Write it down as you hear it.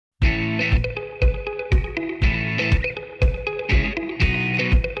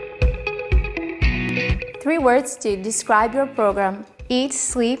3 words to describe your program. Eat,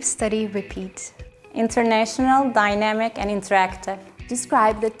 sleep, study, repeat. International, dynamic, and interactive.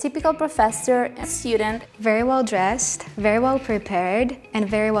 Describe the typical professor and student. Very well dressed, very well prepared, and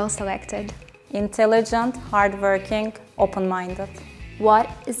very well selected. Intelligent, hardworking, open-minded. What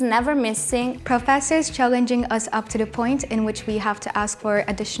is never missing? Professors challenging us up to the point in which we have to ask for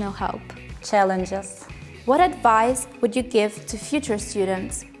additional help. Challenges. What advice would you give to future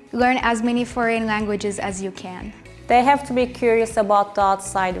students? Learn as many foreign languages as you can. They have to be curious about the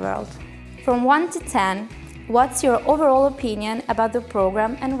outside world. From 1 to 10, what's your overall opinion about the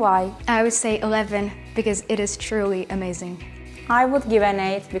program and why? I would say 11 because it is truly amazing. I would give an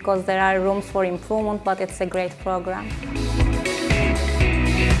 8 because there are rooms for improvement, but it's a great program.